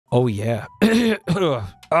Oh, yeah.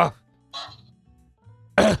 Ah.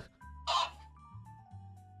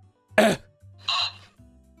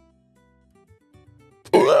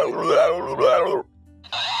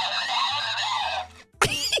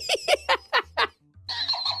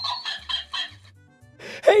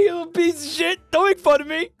 Hey, you little piece of shit! Don't make fun of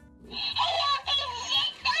me!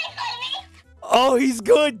 Oh, he's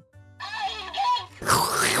good!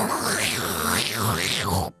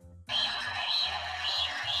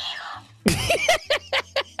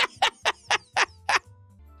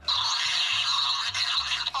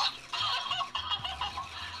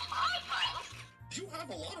 You have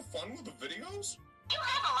a lot of fun with the videos? You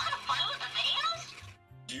have a lot of fun with the videos?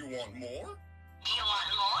 Do you want more? Do you want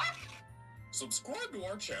more? Subscribe to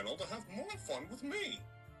our channel to have more fun with me.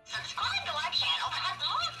 Subscribe to our channel to have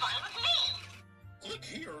more fun with me. Click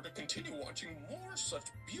here to continue watching more such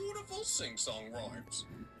beautiful sing-song rhymes.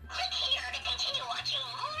 Click here to continue watching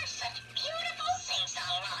more such beautiful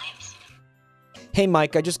sing-song rhymes. Hey,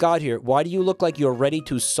 Mike, I just got here. Why do you look like you're ready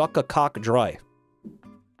to suck a cock dry?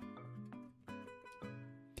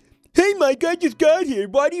 Hey, Mike, I just got here.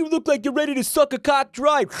 Why do you look like you're ready to suck a cock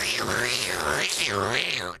dry?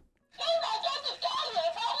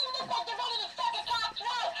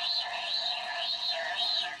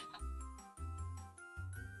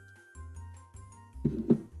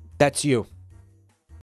 That's you.